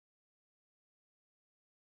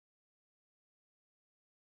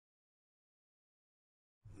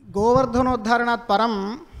गोवर्धनोद्धारणात् परं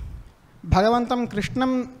भगवन्तं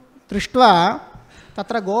कृष्णं दृष्ट्वा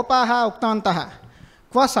तत्र गोपाः उक्तवन्तः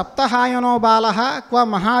क्व सप्तहायनो बालः क्व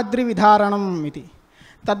महाद्रिविधारणम् इति।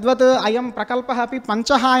 तद्वत् अयं प्रकल्पः अपि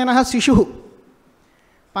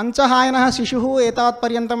पञ्चहायनः शिशुः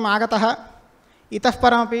एतावत्पर्यन्तम् आगतः। इतः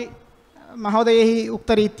परमपि महोदयैः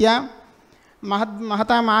उक्तरीत्या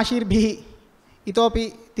महताम् आशीर्भिः इतोपि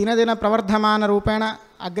दिनदिनप्रवर्धमानरूपेण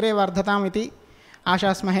अग्रे वर्धताम् इति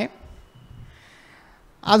आशास्महे।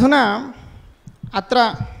 अधुना अत्र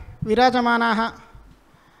विराजमानाः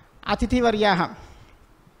अतिथिवर्याः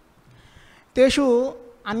तेषु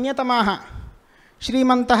अन्यतमाः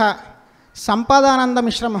श्रीमन्तः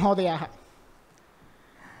सम्पदानन्दमिश्रमहोदयाः।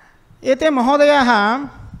 एते महोदयाः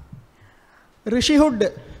ऋषिहुड्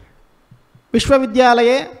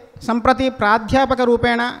विश्वविद्यालये सम्प्रति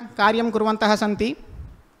प्राध्यापकरूपेण कार्यं कुर्वन्तः सन्ति।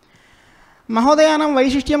 महोदयानां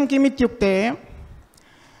वैशिष्ट्यं किम् इत्युक्ते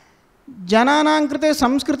जनानां कृते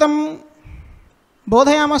संस्कृतं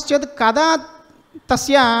बोधयामश्चेत् कदा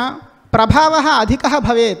तस्य प्रभावः अधिकः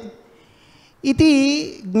भवेत् इति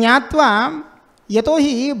ज्ञात्वा,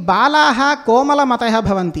 यतोहि बालाः कोमलमतयः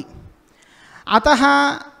भवन्ति, अतः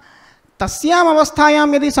तस्याम् अवस्थायां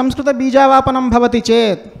यदि संस्कृतबीजावापनं भवति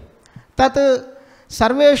चेत् तत्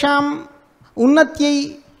सर्वेषाम् उन्नत्यै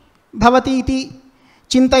भवति इति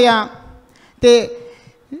चिन्तया ते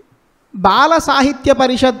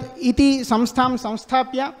बालसाहित्यपरिषद् इति संस्थां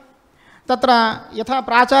संस्थाप्य तत्र यथा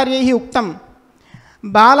प्राचार्यैः उक्तं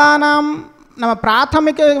बालानां नाम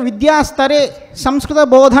प्राथमिकविद्यास्तरे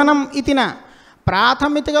संस्कृतबोधनम् इति न,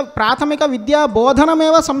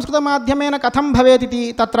 प्राथमिकविद्याबोधनमेव संस्कृतमाध्यमेन कथं भवेत् इति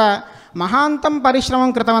तत्र महान्तं परिश्रमं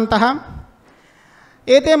कृतवन्तः।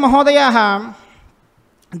 एते महोदयाः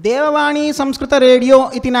देववाणी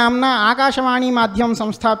संस्कृतरेडियो इति नाम्ना आकाशवाणीमाध्यमं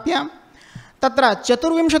संस्थाप्य तत्र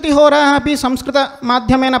 24 होराः अपि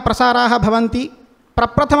संस्कृतमाध्यमेन प्रसाराः भवन्ति।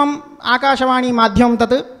 प्रप्रथमम् आकाशवाणीमाध्यमं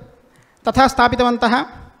तथा स्थापितवन्तः।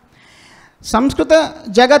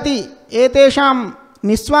 संस्कृतजगति एतेषां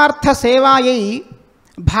निस्वार्थसेवायै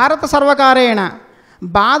भारतसर्वकारेण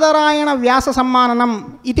बादरायणव्याससम्माननम्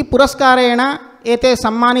इति पुरस्कारेण एते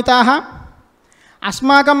सम्मानिताः।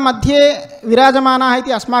 अस्माकं मध्ये विराजमानाः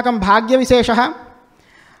इति अस्माकं भाग्यविशेषः।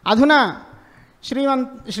 अधुना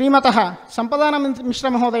श्रीमतः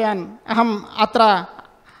सम्पदानन्दमिश्रमहोदयान् अहम् अत्र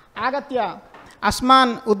आगत्य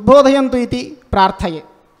अस्मान् उद्बोधयन्तु इति प्रार्थये।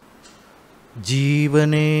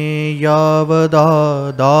 जीवने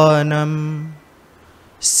यावदादानं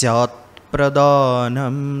स्यात्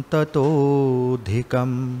प्रदानं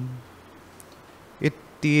ततोऽधिकम्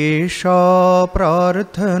इत्येषा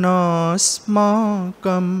प्रार्थनास्माकं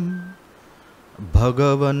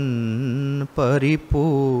भगवन्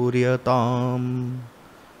परिपूर्यताम्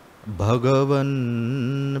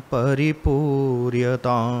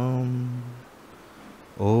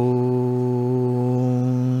ॐ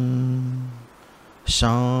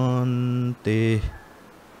शान्ति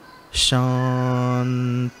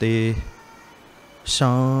शान्ति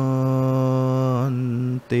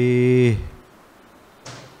शान्ति।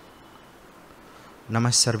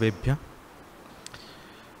 नमः सर्वेभ्यः।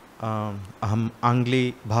 अहम्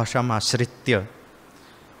आङ्ग्लीभाषाम् आश्रित्य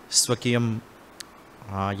स्वकीयं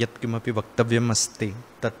यत्किमपि वक्तव्यम् अस्ति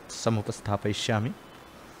तत् समुपस्थापयिष्यामि।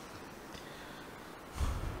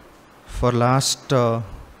 For last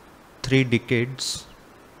 3 decades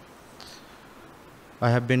I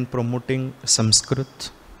have been promoting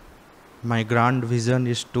Sanskrit. My grand vision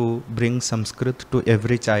is to bring Sanskrit to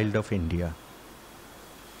every child of India.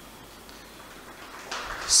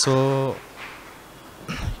 So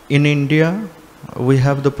in India we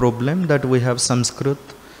have the problem that we have Sanskrit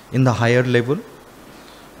in the higher level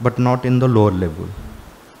but not in the lower level.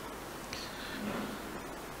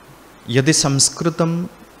 यदि संस्कृतं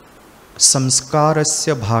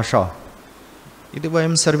संस्कारस्य भाषा इति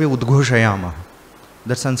वयं सर्वे उद्घोषयामः,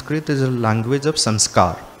 that Sanskrit is a language of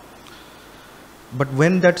sanskar. But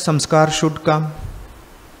when that sanskar should come,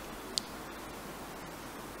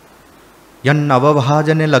 yan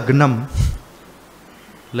navabhajane lagnam,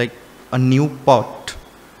 like a new pot,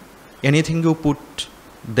 anything you put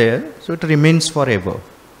there, so it remains forever.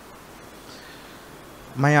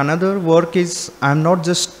 My another work is, I am not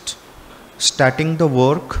just starting the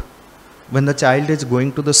work when the child is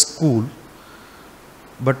going to the school,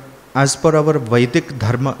 but as per our Vedic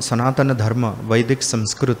dharma, Sanatana dharma, Vedic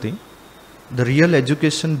Sanskriti, the real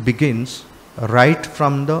education begins right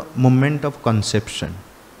from the moment of conception.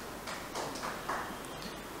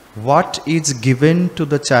 What is given to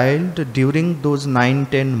the child during those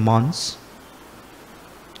 9-10 months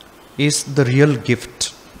is the real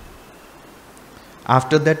gift.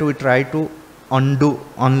 After that we try to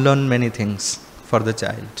unlearn many things for the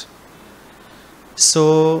child.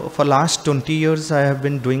 So for last 20 years, I have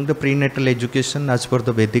been doing the prenatal education as per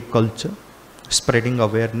the Vedic culture, spreading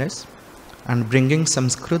awareness and bringing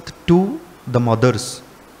Sanskrit to the mothers.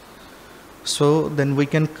 So then we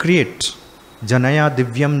can create Janaya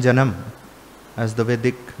Divyam Janam as the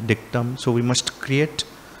Vedic dictum. So we must create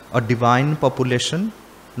a divine population,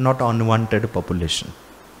 not unwanted population.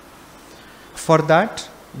 For that,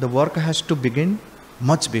 the work has to begin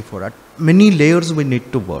much before that. Many layers we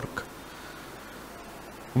need to work.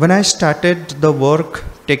 When I started the work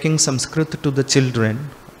taking Sanskrit to the children,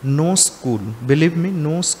 no school, believe me,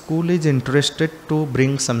 no school is interested to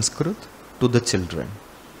bring Sanskrit to the children.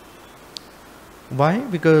 Why?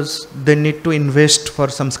 Because they need to invest for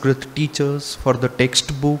Sanskrit teachers, for the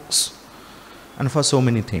textbooks, and for so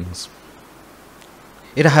many things.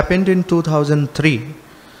 It happened in 2003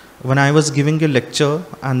 when I was giving a lecture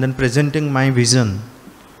and then presenting my vision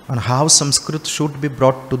on how Sanskrit should be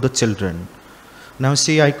brought to the children. Now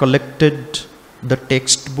see, I collected the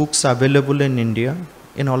textbooks available in India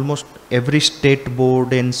in almost every state board,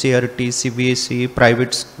 NCRT, CBSE,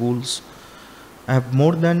 private schools. I have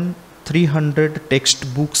more than 300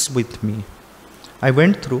 textbooks with me. I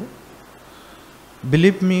went through.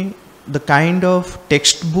 Believe me, the kind of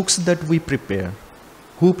textbooks that we prepare.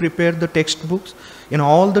 Who prepared the textbooks? In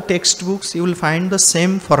all the textbooks, you will find the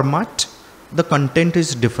same format. The content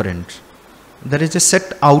is different. There is a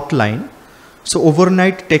set outline. So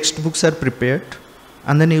overnight textbooks are prepared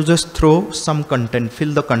and then you just throw some content,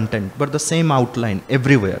 fill the content, but the same outline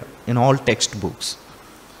everywhere in all textbooks.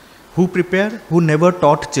 Who prepared? Who never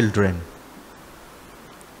taught children.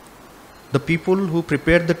 The people who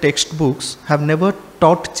prepared the textbooks have never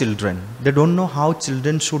taught children. They don't know how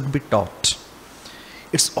children should be taught.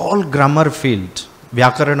 It's all grammar field.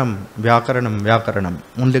 Vyakaranam, Vyakaranam, Vyakaranam.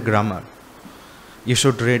 Only grammar. You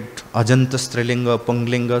should read Ajanta, Strilinga,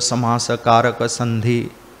 Punglinga, Samasa, Karaka,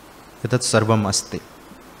 Sandhi. Etat sarvam asti.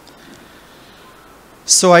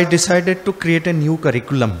 So I decided to create a new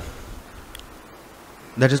curriculum.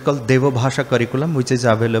 That is called Deva Bhasha curriculum, which is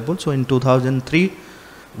available. So in 2003,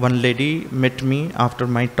 one lady met me after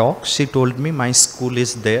my talk. She told me, my school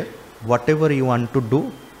is there. Whatever you want to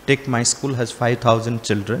do, take my school, has 5,000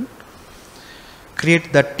 children.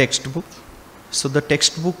 Create that textbook. So the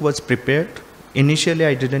textbook was prepared. Initially,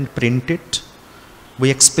 I didn't print it. We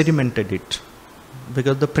experimented it.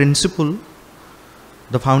 Because the principle,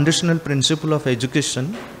 the foundational principle of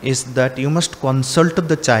education is that you must consult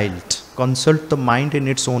the child, consult the mind in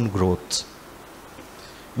its own growth.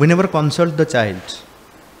 We never consult the child.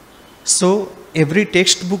 So every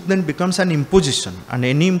textbook then becomes an imposition, and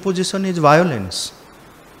any imposition is violence.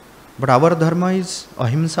 But our dharma is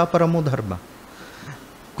ahimsa paramo dharma.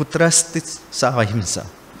 Kutrasti sa ahimsa.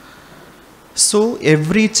 So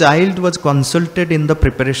every child was consulted in the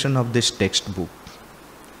preparation of this textbook.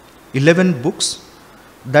 11 books.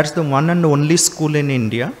 That's the one and only school in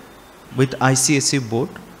India with ICSE board,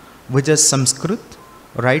 which has Sanskrit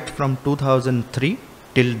right from 2003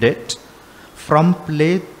 till date, from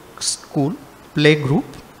play school, play group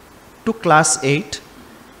to class 8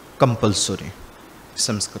 compulsory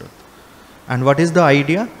Sanskrit. And what is the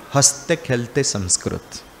idea? Haste khelte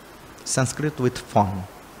Sanskrit. Sanskrit with fun.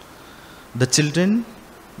 The children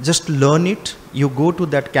just learn it. You go to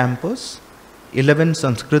that campus, 11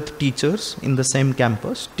 Sanskrit teachers in the same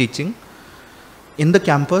campus teaching. In the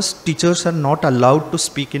campus, teachers are not allowed to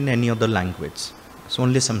speak in any other language. It's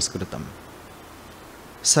only Sanskritam.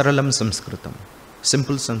 Saralam Sanskritam.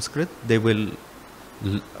 Simple Sanskrit. They will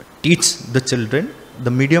teach the children.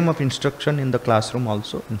 The medium of instruction in the classroom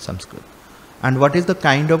also in Sanskrit. And what is the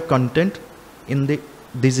kind of content in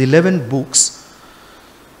these 11 books?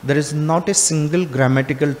 There is not a single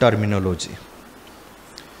grammatical terminology.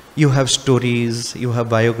 You have stories, you have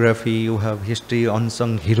biography, you have history,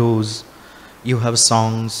 unsung heroes, you have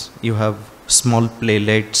songs, you have small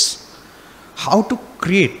playlets. How to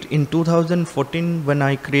create? In 2014, when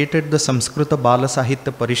I created the Samskrita Bala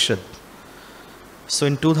Sahitya Parishad, so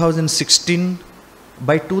in 2016,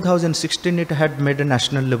 by 2016 it had made a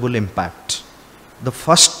national level impact. The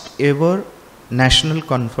first ever national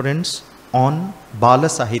conference on Bala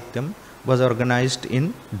Sahityam was organized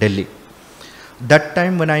in Delhi. That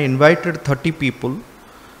time when I invited 30 people,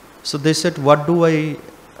 so they said, what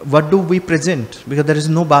do we present? Because there is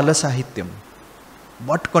no Bala Sahityam.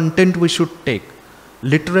 What content we should take?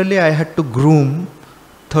 Literally I had to groom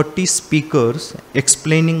 30 speakers,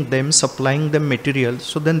 explaining them, supplying them materials.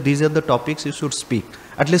 So then these are the topics you should speak.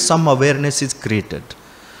 At least some awareness is created.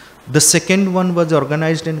 The second one was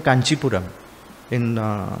organized in Kanchipuram, in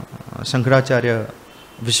Shankaracharya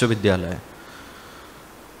Vishwavidyalaya.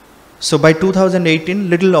 So by 2018,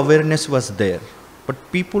 little awareness was there. But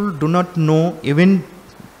people do not know even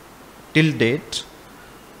till date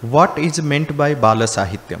what is meant by Bala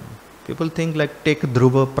Sahityam. People think like take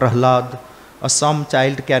Dhruva, Prahlad or some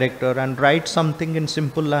child character and write something in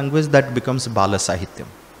simple language that becomes Bala Sahityam.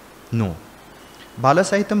 No. Bala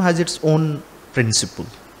Sahityam has its own principle.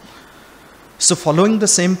 So following the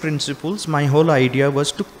same principles, my whole idea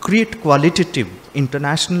was to create qualitative,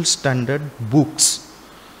 international standard books.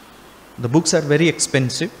 The books are very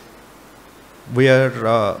expensive.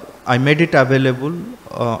 I made it available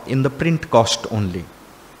in the print cost only.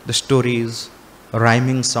 The stories,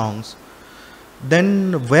 rhyming songs.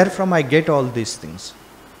 Then where from I get all these things?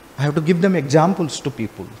 I have to give them examples to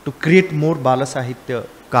people to create more Bala Sahitya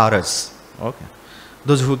Karas. Okay.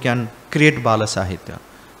 Those who can create Bala Sahitya.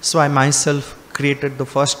 So I myself created the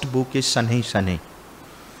first book is Shanhe Shanhe.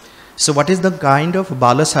 So what is the kind of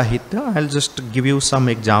Bala Sahitya? I'll just give you some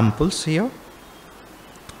examples here.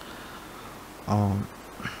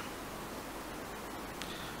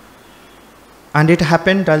 And it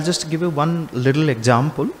happened, I'll just give you one little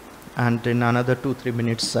example and in another 2-3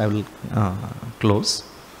 minutes I will close.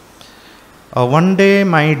 One day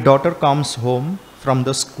my daughter comes home from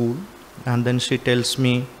the school and then she tells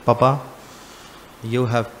me, Papa, you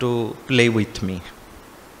have to play with me.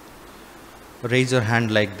 Raise your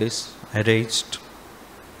hand like this. I raised.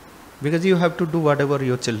 Because you have to do whatever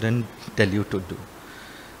your children tell you to do.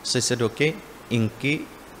 So I said, okay, Inky,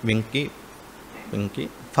 Winky, Winky.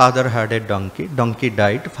 Father had a donkey. Donkey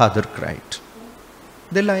died. Father cried.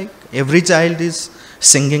 They like. Every child is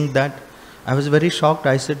singing that. I was very shocked.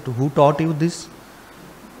 I said, who taught you this?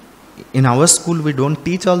 In our school, we don't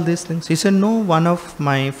teach all these things. He said, no, one of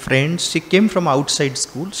my friends, she came from outside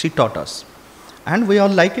school. She taught us. And we all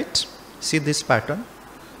like it. See this pattern?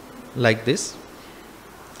 Like this.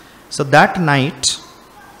 So that night,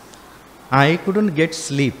 I couldn't get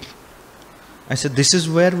sleep. I said, this is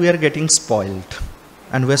where we are getting spoiled.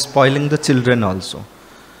 And we are spoiling the children also.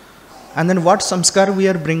 And then what samskar we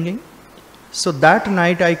are bringing? So that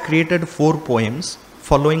night I created 4 poems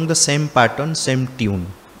following the same pattern, same tune.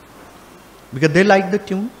 Because they like the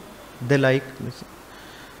tune. They like.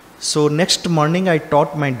 So next morning I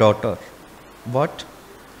taught my daughter. What?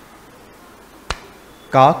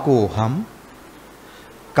 Kakoham,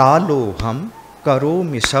 Kaloham,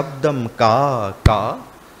 Karomi Shabdam Ka,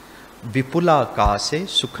 Vipula Kase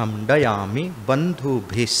Sukham Dayami, Bandhu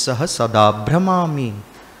Bhisah Sadabhramami,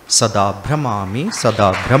 Sadabhramami,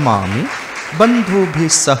 Sadabhramami, Bandhu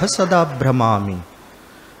Bhisah Sadabhramami,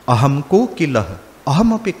 Aham Kokilah,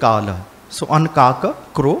 Aham Apikala. So on Kaka,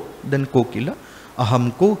 crow, then Kokila,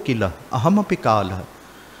 Aham Kokila, Aham Apikala.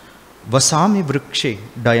 Vasami vrikshe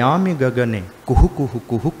dayami gagane kuhu kuhu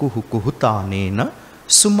kuhu kuhu kuhutanena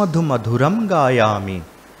sumadhu madhuram gayami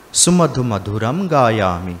sumadhu madhuram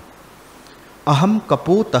gayami aham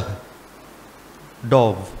kapotah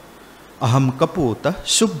dove aham kapotah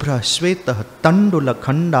shubhra shvetah tandula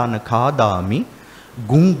khandana khadami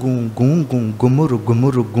gung gung gung gung gumuru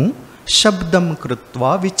gumuru gung shabdam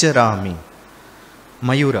krutva vicharami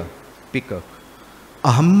mayura peacock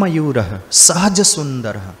aham mayurah sahaja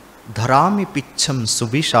sundarah Dharami picham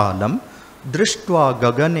suvishalam drishtva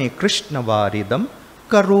gagane krishnavaridam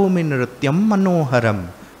karomi nrityam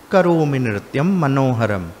manoharam karomi nrityam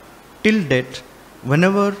manoharam. Till date,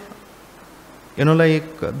 whenever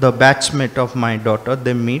like the batchmate of my daughter,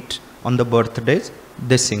 they meet on the birthdays,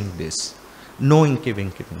 they sing this. No inky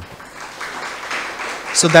winky winky.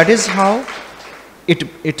 So that is how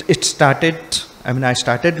it started. I mean, I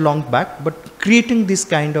started long back, but creating this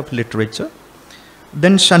kind of literature.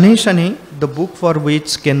 Then Shanhe Shanhe, the book for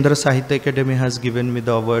which Kendra Sahitya Academy has given me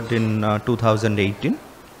the award in 2018,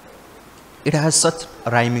 it has such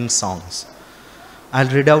rhyming songs. I'll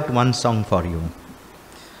read out one song for you.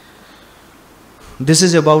 This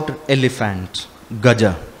is about elephant,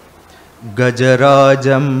 Gaja.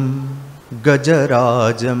 Gajarajam,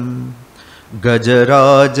 Gajarajam,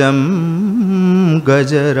 Gajarajam,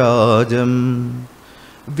 Gajarajam,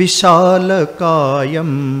 Vishalakayam,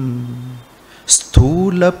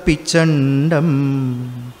 स्थूलपिचण्डं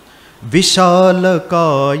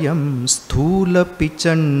विशालकायं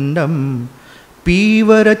स्थूलपिचण्डं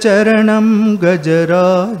पीवरचरणं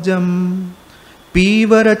गजराजं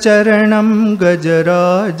पीवरचरणं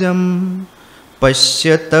गजराजं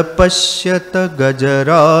पश्यत पश्यत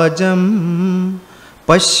गजराजं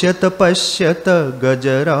पश्यत पश्यत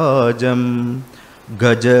गजराजं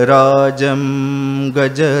गजराजं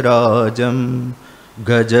गजराजं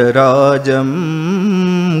गजराजं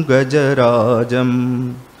गजराजं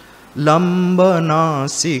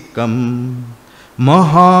लम्बनासिकं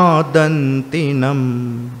महादन्तिनं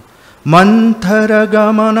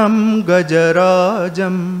Mantharagamanam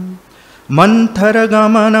Gajarajam,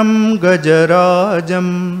 Mantharagamanam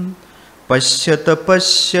Gajarajam, Pashyata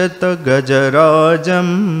Pashyata Gajarajam,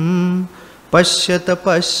 Pashyata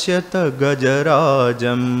Pashyata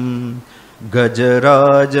Gajarajam,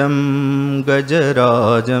 Gajarajam,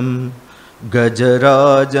 Gajarajam,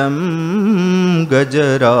 Gajarajam,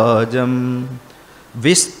 Gajarajam,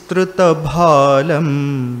 Vistruta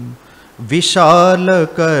Bhalam,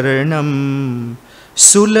 Vishalakaranam,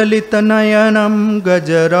 Sulalitanayanam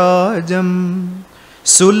Gajarajam,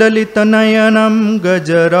 Sulalitanayanam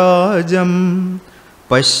Gajarajam,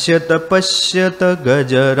 Pashyata Pashyata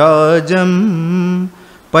Gajarajam,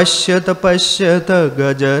 Pashyata Pashyata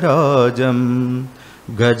Gajarajam,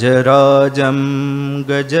 Gajarajam,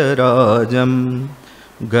 Gajarajam,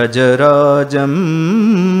 Gajarajam,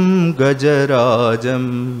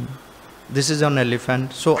 Gajarajam. This is on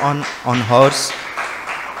elephant, so on horse.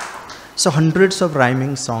 So hundreds of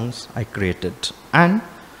rhyming songs I created. And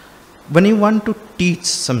when you want to teach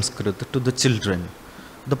Sanskrit to the children,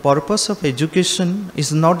 the purpose of education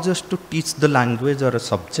is not just to teach the language or a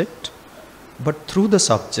subject, but through the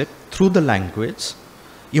subject, through the language,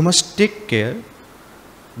 you must take care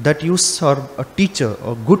that you serve a teacher,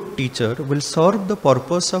 a good teacher will serve the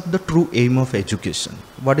purpose of the true aim of education.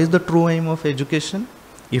 What is the true aim of education?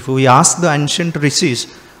 If we ask the ancient rishis,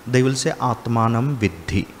 they will say Atmanam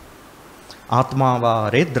Vidhi.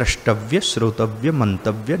 Atmavare Drashtavya, Shrotavya,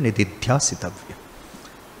 Mantavya, Nididhyasitavya.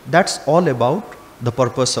 That's all about the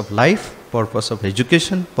purpose of life, purpose of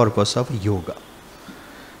education, purpose of yoga.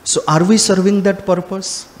 So are we serving that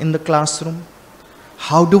purpose in the classroom?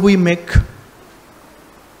 How do we make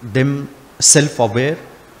them self-aware?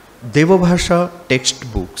 Devabhasha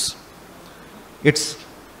textbooks, it's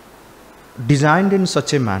designed in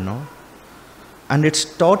such a manner and it's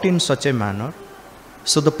taught in such a manner,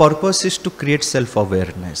 so the purpose is to create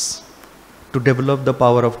self-awareness, to develop the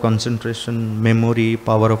power of concentration, memory,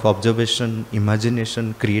 power of observation,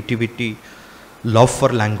 imagination, creativity, love for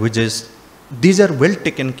languages. These are well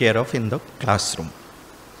taken care of in the classroom.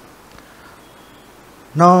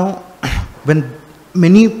 Now, when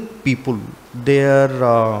many people, they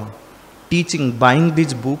are teaching, buying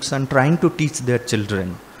these books and trying to teach their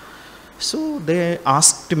children, so they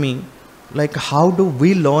asked me, like, how do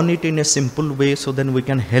we learn it in a simple way so then we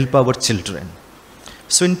can help our children?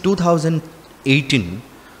 So in 2018,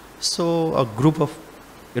 so a group of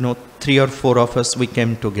 3 or 4 of us, we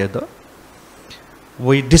came together.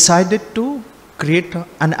 We decided to create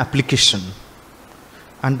an application,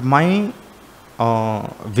 and my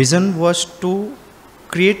vision was to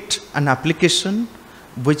create an application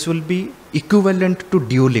which will be equivalent to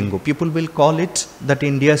Duolingo. People will call it that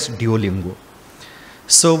India's Duolingo.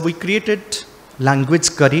 So we created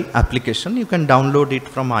Language Curry application. You can download it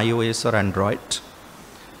from iOS or Android.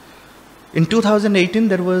 In 2018,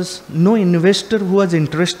 there was no investor who was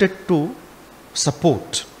interested to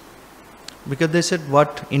support, because they said,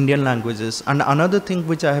 what Indian languages? And another thing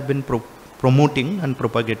which I have been promoting and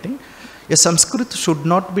propagating is Sanskrit should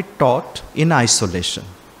not be taught in isolation.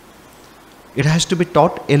 It has to be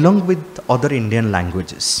taught along with other Indian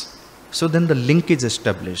languages. So then the link is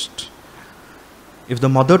established. If the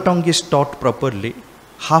mother tongue is taught properly,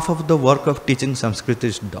 half of the work of teaching Sanskrit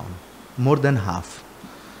is done, more than half.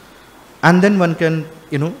 And then one can,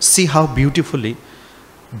 see how beautifully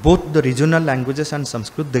both the regional languages and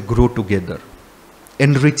Sanskrit, they grow together,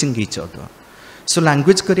 enriching each other. So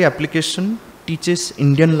Language Curry application teaches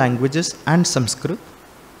Indian languages and Sanskrit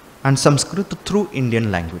through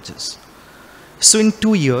Indian languages. So in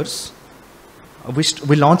 2 years,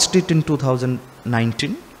 we launched it in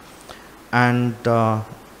 2019, and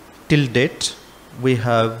till date, we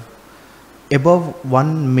have above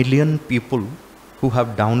 1 million people who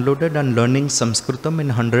have downloaded and learning Sanskritam in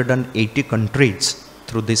 180 countries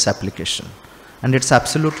through this application. And it's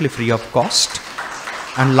absolutely free of cost.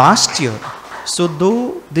 And last year, so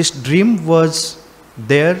though this dream was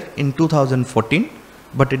there in 2014,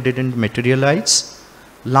 but it didn't materialize,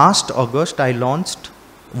 last August I launched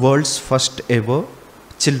world's first ever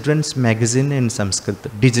children's magazine in Sanskrit,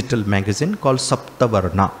 digital magazine called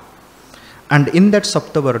Saptavarna. And in that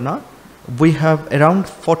Saptavarna, we have around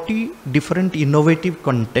 40 different innovative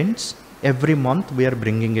contents. Every month we are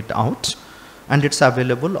bringing it out, and it's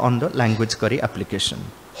available on the Language Curry application.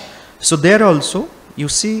 So there also, you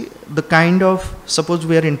see the kind of, suppose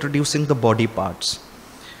we are introducing the body parts.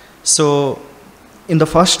 So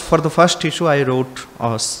for the first issue, I wrote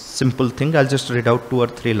a simple thing. I'll just read out 2 or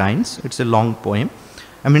 3 lines. It's a long poem.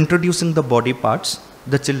 I'm introducing the body parts.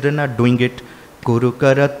 The children are doing it Kuru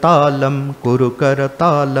karatalam,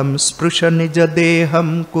 sprusha nija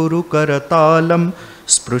deham, kuru karatalam,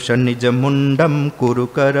 sprusha nija mundam, kuru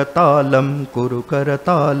karatalam,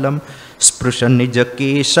 sprusha nija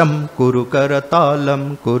kesham, kuru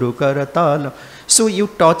karatalam. So you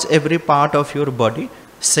touch every part of your body,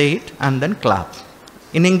 say it and then clap.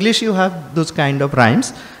 In English you have those kind of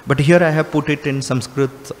rhymes, but here I have put it in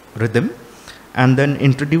Sanskrit rhythm and then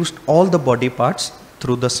introduced all the body parts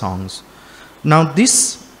through the songs. Now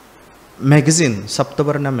this magazine,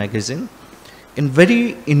 Saptavarna magazine, in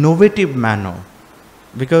very innovative manner,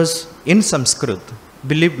 because in Sanskrit,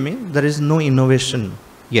 believe me, there is no innovation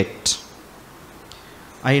yet.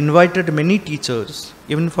 I invited many teachers,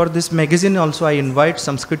 even for this magazine also I invite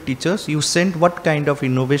Sanskrit teachers. You send what kind of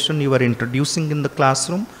innovation you are introducing in the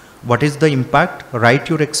classroom, what is the impact, write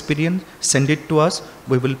your experience, send it to us,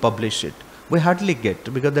 we will publish it. We hardly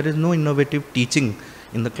get, because there is no innovative teaching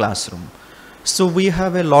in the classroom. So we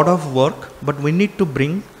have a lot of work, but we need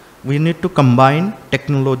to combine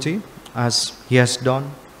technology as he has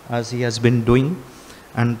done, as he has been doing.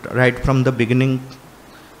 And right from the beginning,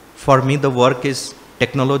 for me the work is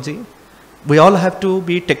technology. We all have to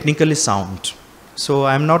be technically sound. So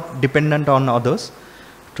I am not dependent on others.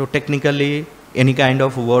 So technically any kind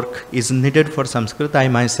of work is needed for Sanskrit, I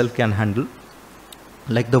myself can handle.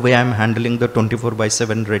 Like the way I am handling the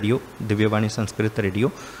 24/7 radio, Divyavani Sanskrit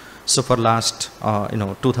radio. So for last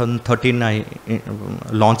 2013 I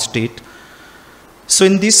launched it. So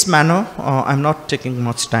in this manner, I'm not taking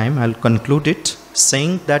much time, I'll conclude it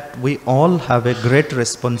saying that we all have a great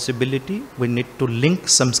responsibility. We need to link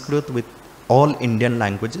Sanskrit with all Indian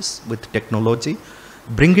languages, with technology,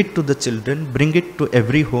 bring it to the children, bring it to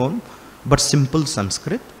every home, but simple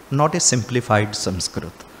Sanskrit, not a simplified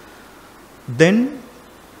Sanskrit. Then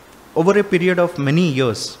over a period of many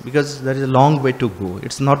years, because there is a long way to go,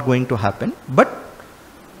 it's not going to happen, but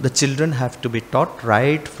the children have to be taught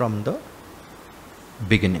right from the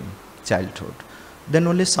beginning, childhood. Then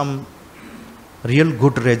only some real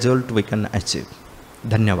good result we can achieve.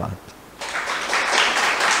 Dhanyavad.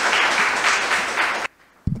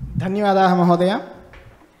 ధన్యవాదాः మహోదయ.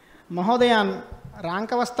 మహోదయాన్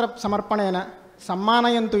రాంకవస్త్ర సమర్పణేన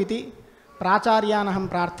సమ్మానయంతు ఇతి ప్రాచార్యానహం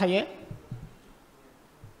ప్రార్థయే.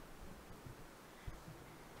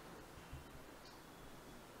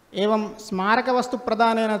 एवं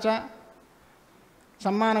स्मारकवस्तुप्रदानेन च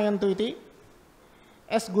सम्मानयन्तु इति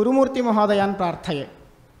as गुरुमूर्तिमहोदयान् प्रार्थये.